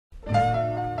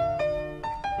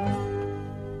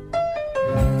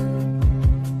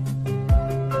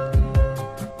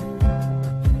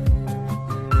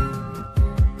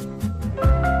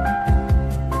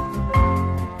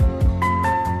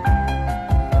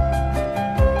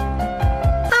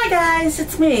guys,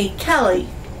 it's me, Kelly,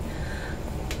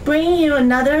 bringing you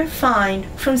another find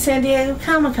from San Diego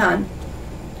Comic-Con.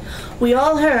 We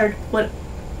all heard what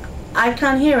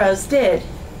Icon Heroes did.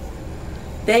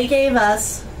 They gave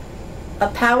us a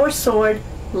Power Sword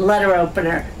letter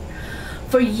opener.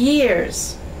 For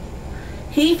years,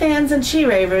 He fans and She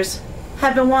Ravers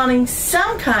have been wanting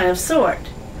some kind of sword.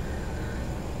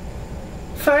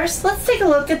 First, let's take a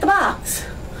look at the box.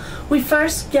 We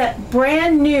first get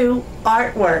brand new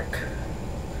artwork,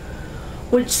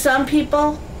 which some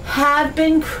people have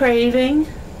been craving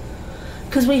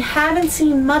because we haven't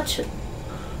seen much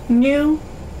new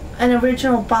and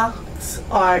original box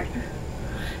art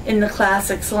in the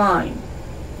Classics line.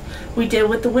 We did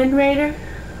with the Wind Raider,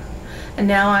 and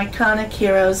now Iconic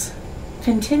Heroes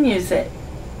continues it.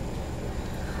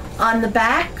 On the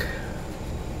back,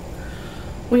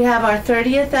 we have our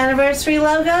 30th anniversary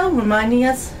logo reminding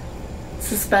us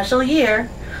it's a special year,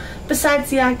 besides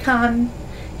the Icon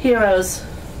Heroes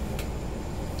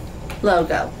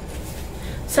logo.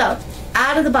 So,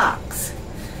 out of the box,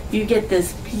 you get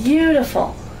this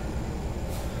beautiful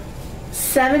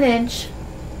 7-inch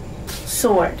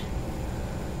sword.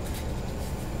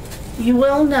 You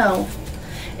will know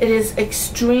it is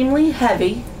extremely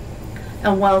heavy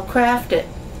and well crafted.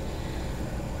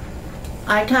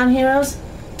 Icon Heroes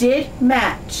did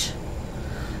match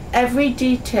every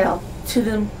detail to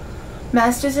the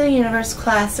Masters of the Universe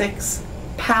Classics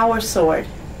Power Sword,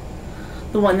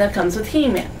 the one that comes with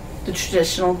He-Man, the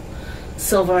traditional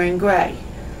silver and gray.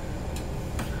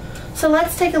 So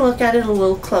let's take a look at it a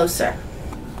little closer.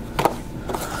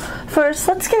 First,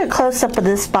 let's get a close-up of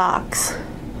this box.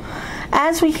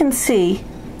 As we can see,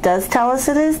 it does tell us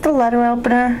it is the letter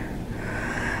opener,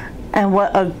 and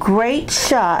what a great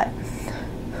shot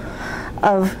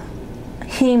of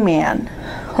He-Man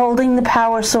holding the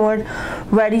Power Sword,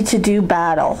 ready to do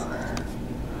battle.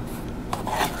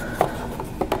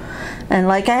 And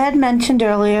like I had mentioned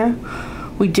earlier,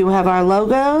 we do have our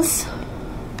logos.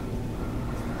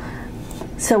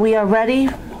 So we are ready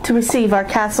to receive our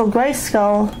Castle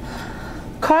Grayskull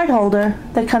card holder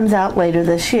that comes out later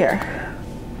this year.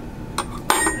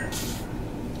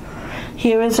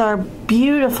 Here is our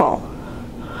beautiful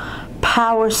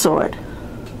Power Sword.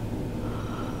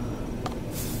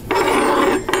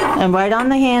 And right on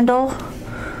the handle,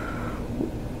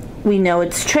 we know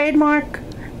it's trademark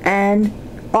and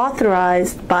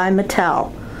authorized by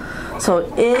Mattel. So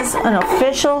it is an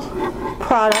official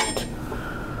product,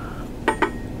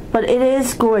 but it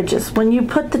is gorgeous. When you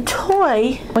put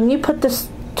this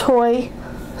toy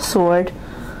sword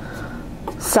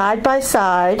side by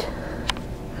side,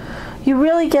 you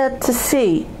really get to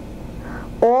see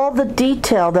all the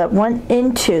detail that went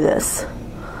into this.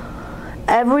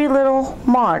 Every little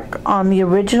mark on the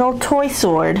original toy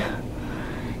sword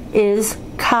is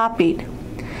copied,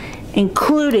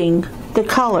 including the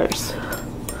colors.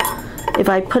 If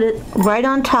I put it right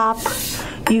on top,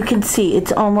 you can see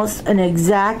it's almost an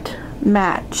exact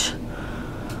match.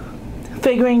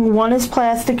 Figuring one is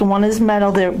plastic and one is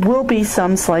metal, there will be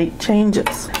some slight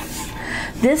changes.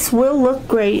 This will look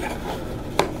great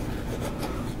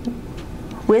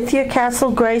with your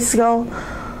Castle Grayskull.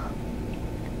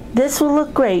 This will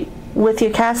look great with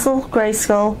your Castle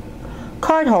Grayskull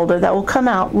card holder that will come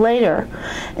out later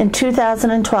in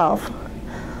 2012.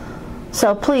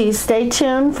 So please stay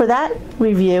tuned for that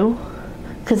review,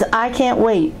 because I can't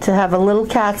wait to have a little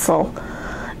castle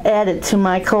added to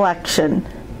my collection.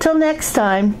 Till next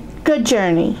time, good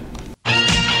journey.